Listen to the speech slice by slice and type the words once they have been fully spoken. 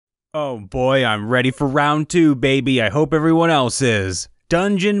Oh boy, I'm ready for round 2, baby. I hope everyone else is.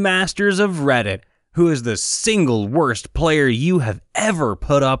 Dungeon Masters of Reddit. Who is the single worst player you have ever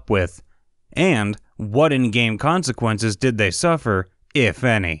put up with? And what in-game consequences did they suffer, if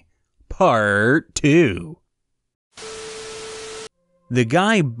any? Part 2. The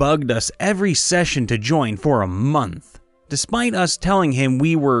guy bugged us every session to join for a month. Despite us telling him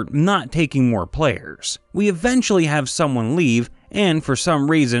we were not taking more players, we eventually have someone leave and for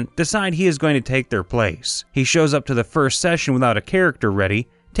some reason decide he is going to take their place. He shows up to the first session without a character ready,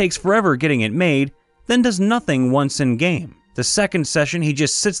 takes forever getting it made, then does nothing once in game. The second session he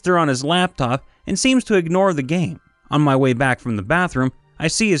just sits there on his laptop and seems to ignore the game. On my way back from the bathroom, I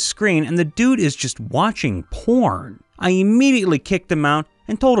see his screen and the dude is just watching porn. I immediately kicked him out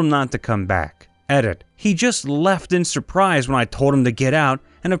and told him not to come back. Edit. He just left in surprise when I told him to get out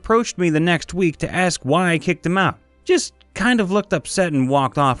and approached me the next week to ask why I kicked him out. Just kind of looked upset and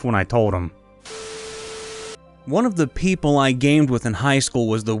walked off when I told him. One of the people I gamed with in high school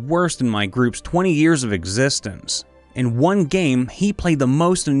was the worst in my group's 20 years of existence. In one game, he played the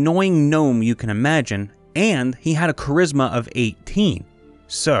most annoying gnome you can imagine, and he had a charisma of 18.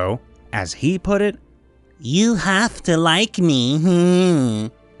 So, as he put it, "You have to like me."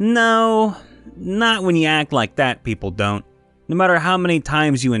 No, not when you act like that, people don't. No matter how many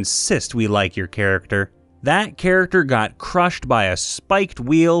times you insist we like your character. That character got crushed by a spiked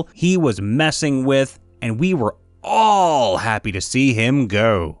wheel he was messing with, and we were all happy to see him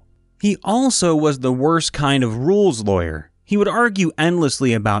go. He also was the worst kind of rules lawyer. He would argue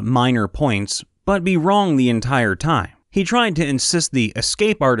endlessly about minor points, but be wrong the entire time. He tried to insist the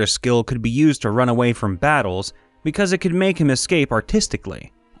escape artist skill could be used to run away from battles because it could make him escape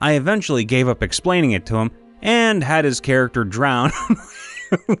artistically. I eventually gave up explaining it to him and had his character drown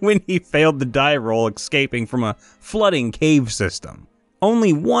when he failed the die roll escaping from a flooding cave system.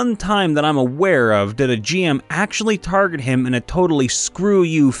 Only one time that I'm aware of did a GM actually target him in a totally screw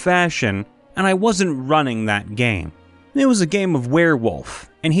you fashion, and I wasn't running that game. It was a game of werewolf,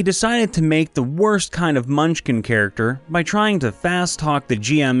 and he decided to make the worst kind of munchkin character by trying to fast talk the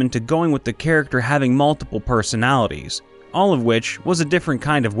GM into going with the character having multiple personalities, all of which was a different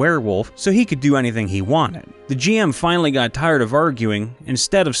kind of werewolf, so he could do anything he wanted. The GM finally got tired of arguing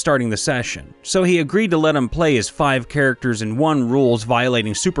instead of starting the session, so he agreed to let him play his 5 characters in 1 rules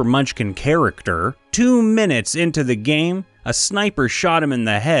violating Super Munchkin character. 2 minutes into the game, a sniper shot him in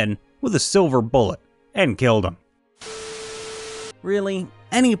the head with a silver bullet and killed him. Really,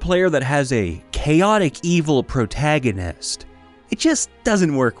 any player that has a chaotic evil protagonist, it just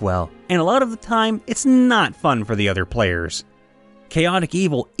doesn't work well, and a lot of the time, it's not fun for the other players. Chaotic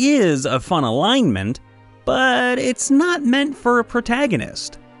evil is a fun alignment, but it's not meant for a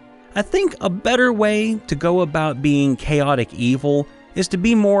protagonist. I think a better way to go about being chaotic evil is to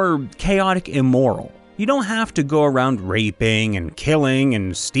be more chaotic immoral. You don't have to go around raping and killing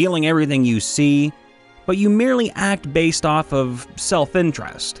and stealing everything you see, but you merely act based off of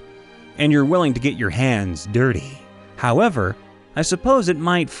self-interest, and you're willing to get your hands dirty. However, I suppose it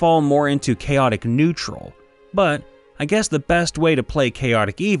might fall more into chaotic neutral, but I guess the best way to play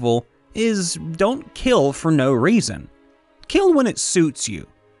chaotic evil is don't kill for no reason. Kill when it suits you,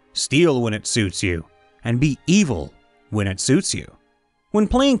 steal when it suits you, and be evil when it suits you. When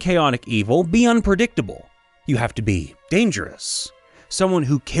playing chaotic evil, be unpredictable. You have to be dangerous. Someone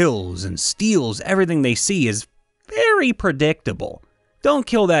who kills and steals everything they see is very predictable. Don't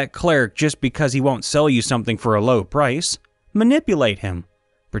kill that cleric just because he won't sell you something for a low price. Manipulate him.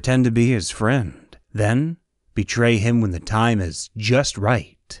 Pretend to be his friend. Then, betray him when the time is just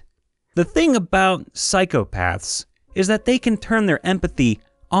right. The thing about psychopaths is that they can turn their empathy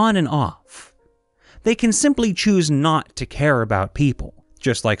on and off. They can simply choose not to care about people.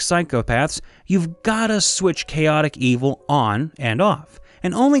 Just like psychopaths, you've gotta switch chaotic evil on and off,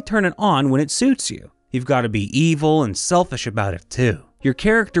 and only turn it on when it suits you. You've gotta be evil and selfish about it too. Your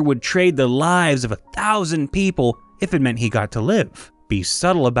character would trade the lives of 1,000 people if it meant he got to live. Be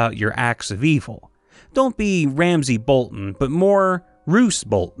subtle about your acts of evil. Don't be Ramsay Bolton, but more Roose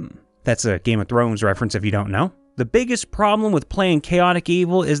Bolton. That's a Game of Thrones reference if you don't know. The biggest problem with playing chaotic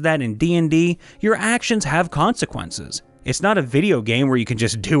evil is that in D&D, your actions have consequences. It's not a video game where you can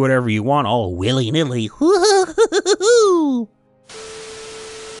just do whatever you want all willy-nilly.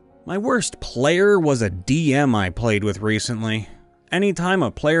 My worst player was a DM I played with recently. Anytime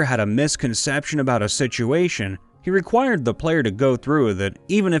a player had a misconception about a situation, he required the player to go through with it,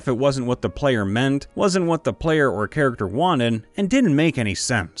 even if it wasn't what the player meant, wasn't what the player or character wanted, and didn't make any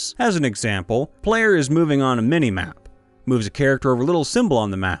sense. As an example, player is moving on a minimap. Moves a character over a little symbol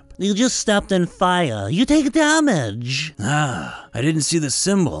on the map. You just stepped in fire. You take damage. Ah, I didn't see the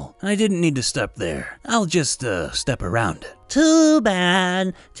symbol. I didn't need to step there. I'll just, step around it. Too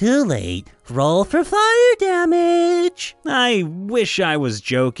bad. Too late. Roll for fire damage. I wish I was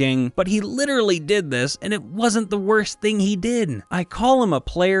joking, but he literally did this, and it wasn't the worst thing he did. I call him a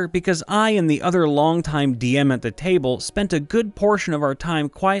player because I and the other longtime DM at the table spent a good portion of our time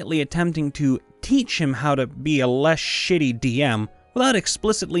quietly attempting to teach him how to be a less shitty DM without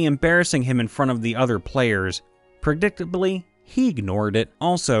explicitly embarrassing him in front of the other players. Predictably, he ignored it.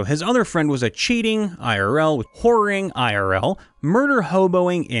 Also, his other friend was a cheating IRL, whoring IRL, murder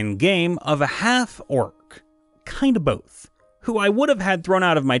hoboing in-game of a half-orc. Kinda both. Who I would have had thrown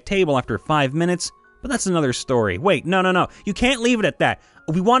out of my table after 5 minutes, but that's another story. Wait, no. You can't leave it at that.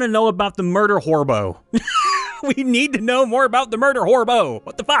 We want to know about the murder horbo. We need to know more about the murder horbo.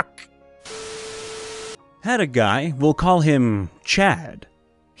 What the fuck? Had a guy, we'll call him Chad.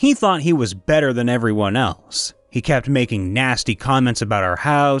 He thought he was better than everyone else. He kept making nasty comments about our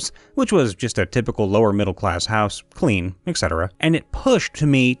house, which was just a typical lower middle class house, clean, etc. And it pushed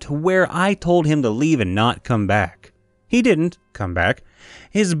me to where I told him to leave and not come back. He didn't come back.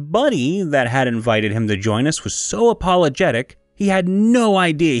 His buddy that had invited him to join us was so apologetic, he had no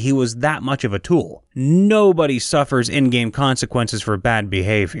idea he was that much of a tool. Nobody suffers in-game consequences for bad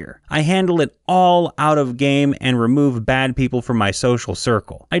behavior. I handle it all out of game and remove bad people from my social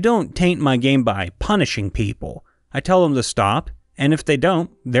circle. I don't taint my game by punishing people. I tell them to stop, and if they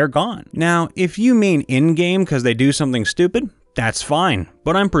don't, they're gone. Now, if you mean in-game because they do something stupid, that's fine.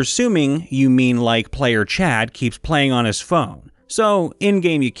 But I'm presuming you mean like player Chad keeps playing on his phone. So,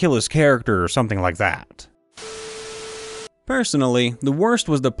 in-game you kill his character or something like that. Personally, the worst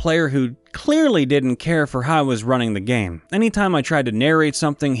was the player who clearly didn't care for how I was running the game. Anytime I tried to narrate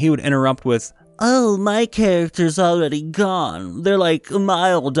something, he would interrupt with, "Oh, my character's already gone. They're like a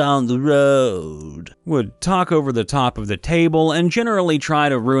mile down the road." Would talk over the top of the table and generally try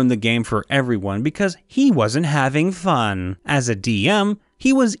to ruin the game for everyone because he wasn't having fun. As a DM,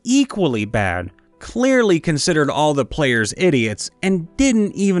 he was equally bad. Clearly considered all the players idiots and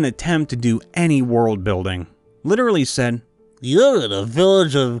didn't even attempt to do any world building. Literally said, "You're in a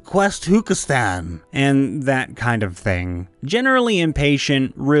village of Questhukistan," and that kind of thing. Generally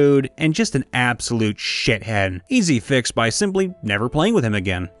impatient, rude, and just an absolute shithead. Easy fix by simply never playing with him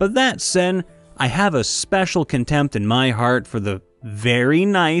again. But that said, I have a special contempt in my heart for the very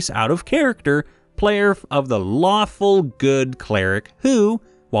nice, out of character player of the lawful good cleric who,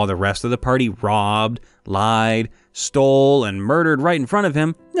 while the rest of the party robbed, lied, stole, and murdered right in front of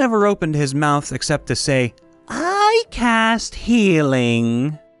him, never opened his mouth except to say, "I cast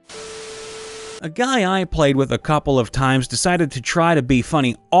healing." A guy I played with a couple of times decided to try to be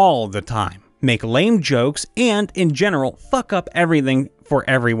funny all the time, make lame jokes, and, in general, fuck up everything for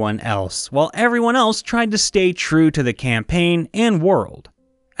everyone else, while everyone else tried to stay true to the campaign and world.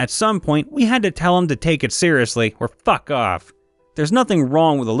 At some point, we had to tell him to take it seriously or fuck off. There's nothing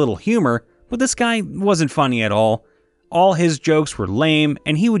wrong with a little humor, but this guy wasn't funny at all. All his jokes were lame,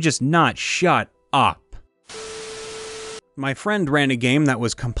 and he would just not shut up. My friend ran a game that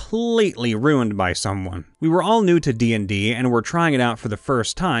was completely ruined by someone. We were all new to D&D and were trying it out for the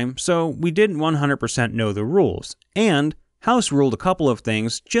first time, so we didn't 100% know the rules, and house ruled a couple of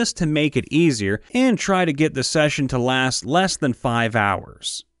things just to make it easier and try to get the session to last less than 5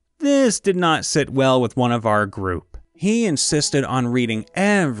 hours. This did not sit well with one of our group. He insisted on reading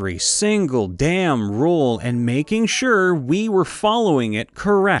every single damn rule and making sure we were following it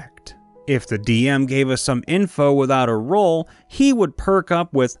correct. If the DM gave us some info without a roll, he would perk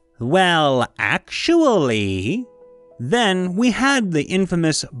up with, "Well, actually." Then we had the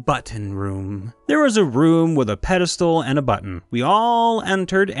infamous button room. There was a room with a pedestal and a button. We all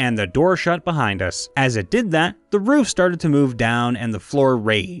entered and the door shut behind us. As it did that, the roof started to move down and the floor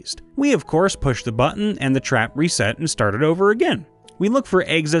raised. We of course pushed the button and the trap reset and started over again. We look for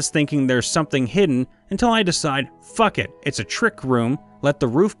exits thinking there's something hidden until I decide, fuck it, it's a trick room, let the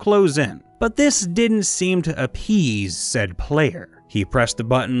roof close in. But this didn't seem to appease said player. He pressed the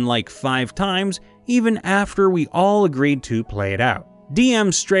button like 5 times, even after we all agreed to play it out.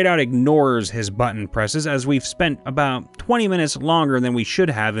 DM straight out ignores his button presses as we've spent about 20 minutes longer than we should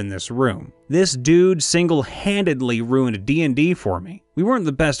have in this room. This dude single-handedly ruined D&D for me. We weren't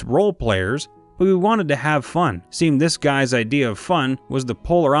the best role players, but we wanted to have fun. Seemed this guy's idea of fun was the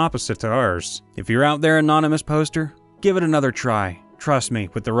polar opposite to ours. If you're out there, anonymous poster, give it another try. Trust me,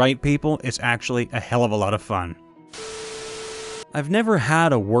 with the right people, it's actually a hell of a lot of fun. I've never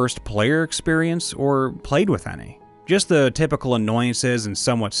had a worst player experience or played with any. Just the typical annoyances and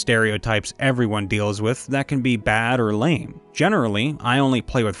somewhat stereotypes everyone deals with that can be bad or lame. Generally, I only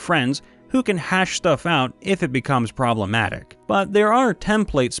play with friends who can hash stuff out if it becomes problematic. But there are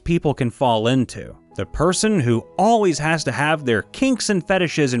templates people can fall into. The person who always has to have their kinks and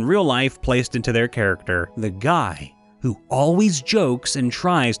fetishes in real life placed into their character. The guy who always jokes and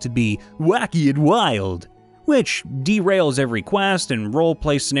tries to be wacky and wild, which derails every quest and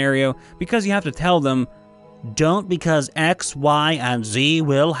roleplay scenario because you have to tell them, don't because X, Y, and Z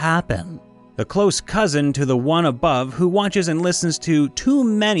will happen. The close cousin to the one above who watches and listens to too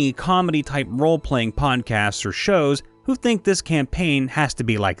many comedy-type role-playing podcasts or shows who think this campaign has to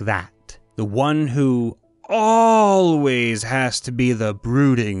be like that. The one who always has to be the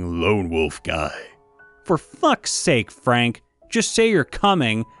brooding lone wolf guy. For fuck's sake, Frank, just say you're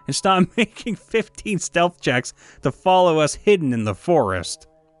coming and stop making 15 stealth checks to follow us hidden in the forest.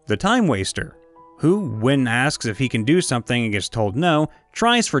 The time waster, who, when asks if he can do something and gets told no,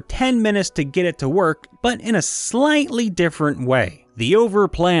 tries for 10 minutes to get it to work, but in a slightly different way. The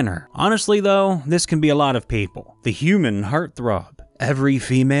over-planner. Honestly though, this can be a lot of people. The human heartthrob. Every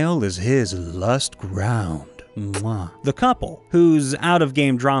female is his lust ground. Mwah. The couple, whose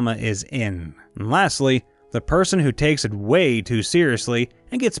out-of-game drama is in. And lastly, the person who takes it way too seriously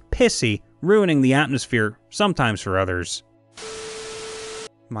and gets pissy, ruining the atmosphere, sometimes for others.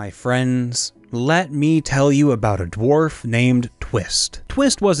 My friends, let me tell you about a dwarf named Twist.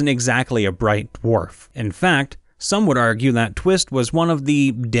 Twist wasn't exactly a bright dwarf. In fact, some would argue that Twist was one of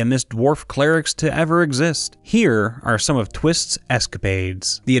the dimmest dwarf clerics to ever exist. Here are some of Twist's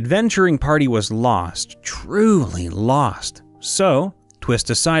escapades. The adventuring party was lost, truly lost. So, Twist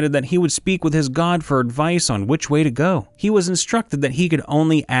decided that he would speak with his god for advice on which way to go. He was instructed that he could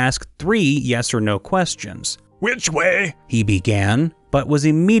only ask 3 yes or no questions. Which way? He began, but was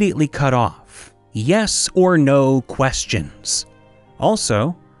immediately cut off. Yes or no questions.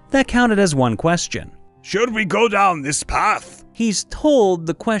 Also, that counted as 1 question. Should we go down this path? He's told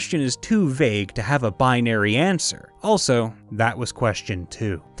the question is too vague to have a binary answer. Also, that was question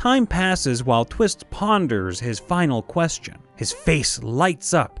 2. Time passes while Twist ponders his final question. His face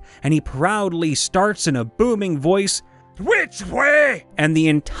lights up, and he proudly starts in a booming voice, Which way? And the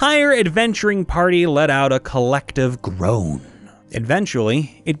entire adventuring party let out a collective groan.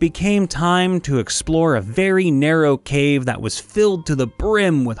 Eventually, it became time to explore a very narrow cave that was filled to the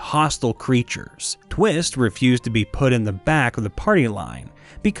brim with hostile creatures. Twist refused to be put in the back of the party line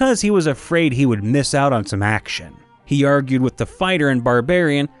because he was afraid he would miss out on some action. He argued with the fighter and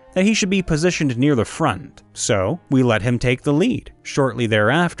barbarian that he should be positioned near the front, so we let him take the lead. Shortly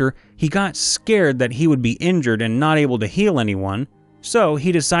thereafter, he got scared that he would be injured and not able to heal anyone, so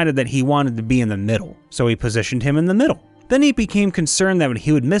he decided that he wanted to be in the middle, so he positioned him in the middle. Then he became concerned that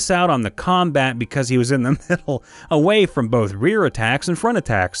he would miss out on the combat because he was in the middle, away from both rear attacks and front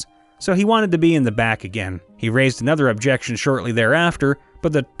attacks, so he wanted to be in the back again. He raised another objection shortly thereafter,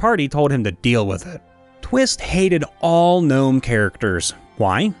 but the party told him to deal with it. Twist hated all gnome characters.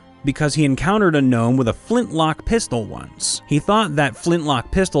 Why? Because he encountered a gnome with a flintlock pistol once. He thought that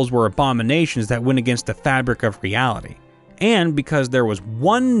flintlock pistols were abominations that went against the fabric of reality. And because there was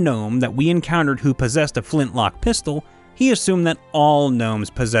one gnome that we encountered who possessed a flintlock pistol, he assumed that all gnomes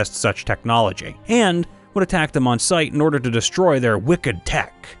possessed such technology, and would attack them on sight in order to destroy their wicked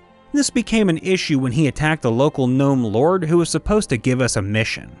tech. This became an issue when he attacked the local gnome lord who was supposed to give us a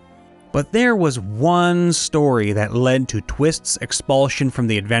mission. But there was one story that led to Twist's expulsion from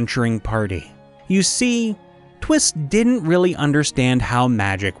the adventuring party. You see, Twist didn't really understand how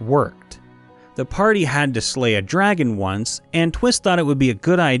magic worked. The party had to slay a dragon once, and Twist thought it would be a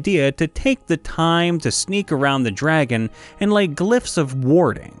good idea to take the time to sneak around the dragon and lay glyphs of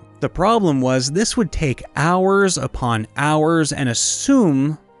warding. The problem was this would take hours upon hours and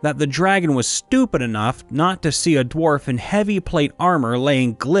assume that the dragon was stupid enough not to see a dwarf in heavy plate armor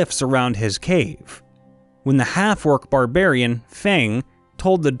laying glyphs around his cave. When the half-orc barbarian, Feng,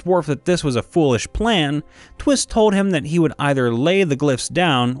 told the dwarf that this was a foolish plan, Twist told him that he would either lay the glyphs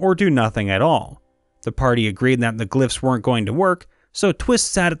down or do nothing at all. The party agreed that the glyphs weren't going to work, so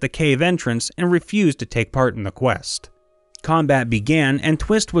Twist sat at the cave entrance and refused to take part in the quest. Combat began, and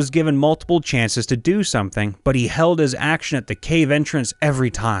Twist was given multiple chances to do something, but he held his action at the cave entrance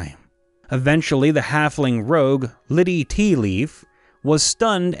every time. Eventually, the halfling rogue, Liddy Tea Leaf, was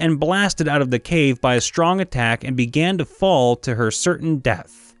stunned and blasted out of the cave by a strong attack and began to fall to her certain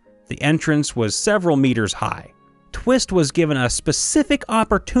death. The entrance was several meters high. Twist was given a specific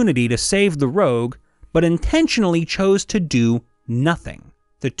opportunity to save the rogue, but intentionally chose to do nothing.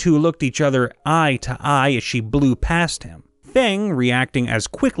 The two looked each other eye to eye as she blew past him. Feng, reacting as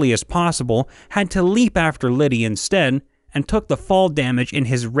quickly as possible, had to leap after Liddy instead and took the fall damage in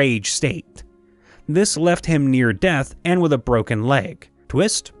his rage state. This left him near death and with a broken leg.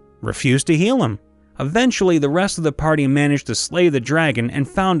 Twist refused to heal him. Eventually, the rest of the party managed to slay the dragon and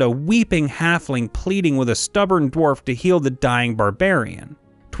found a weeping halfling pleading with a stubborn dwarf to heal the dying barbarian.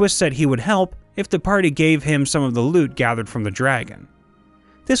 Twist said he would help if the party gave him some of the loot gathered from the dragon.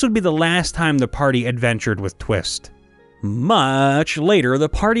 This would be the last time the party adventured with Twist. Much later, the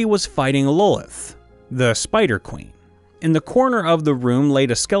party was fighting Lilith, the Spider Queen. In the corner of the room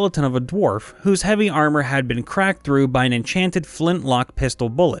laid a skeleton of a dwarf whose heavy armor had been cracked through by an enchanted flintlock pistol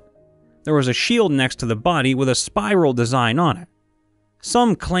bullet. There was a shield next to the body with a spiral design on it.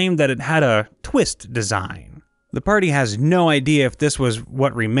 Some claimed that it had a twist design. The party has no idea if this was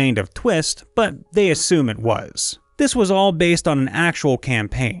what remained of Twist, but they assume it was. This was all based on an actual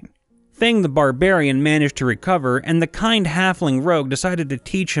campaign. Feng the Barbarian managed to recover, and the kind halfling rogue decided to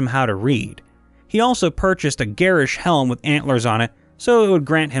teach him how to read. He also purchased a garish helm with antlers on it, so it would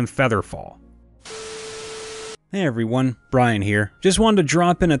grant him featherfall. Hey everyone, Brian here. Just wanted to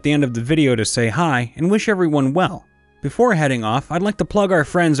drop in at the end of the video to say hi and wish everyone well. Before heading off, I'd like to plug our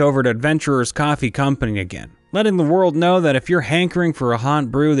friends over to Adventurers Coffee Company again, letting the world know that if you're hankering for a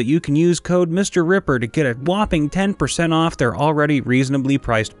hot brew that you can use code Mr. Ripper to get a whopping 10% off their already reasonably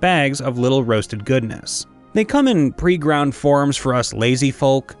priced bags of little roasted goodness. They come in pre-ground forms for us lazy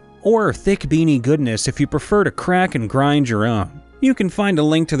folk, or thick beanie goodness if you prefer to crack and grind your own. You can find a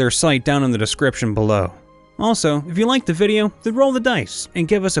link to their site down in the description below. Also, if you liked the video, then roll the dice and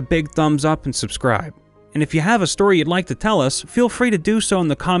give us a big thumbs up and subscribe. And if you have a story you'd like to tell us, feel free to do so in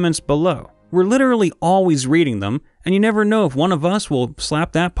the comments below. We're literally always reading them, and you never know if one of us will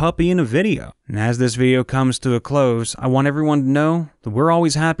slap that puppy in a video. And as this video comes to a close, I want everyone to know that we're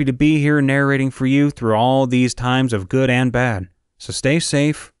always happy to be here narrating for you through all these times of good and bad. So stay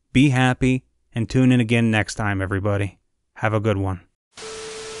safe, be happy, and tune in again next time, everybody. Have a good one.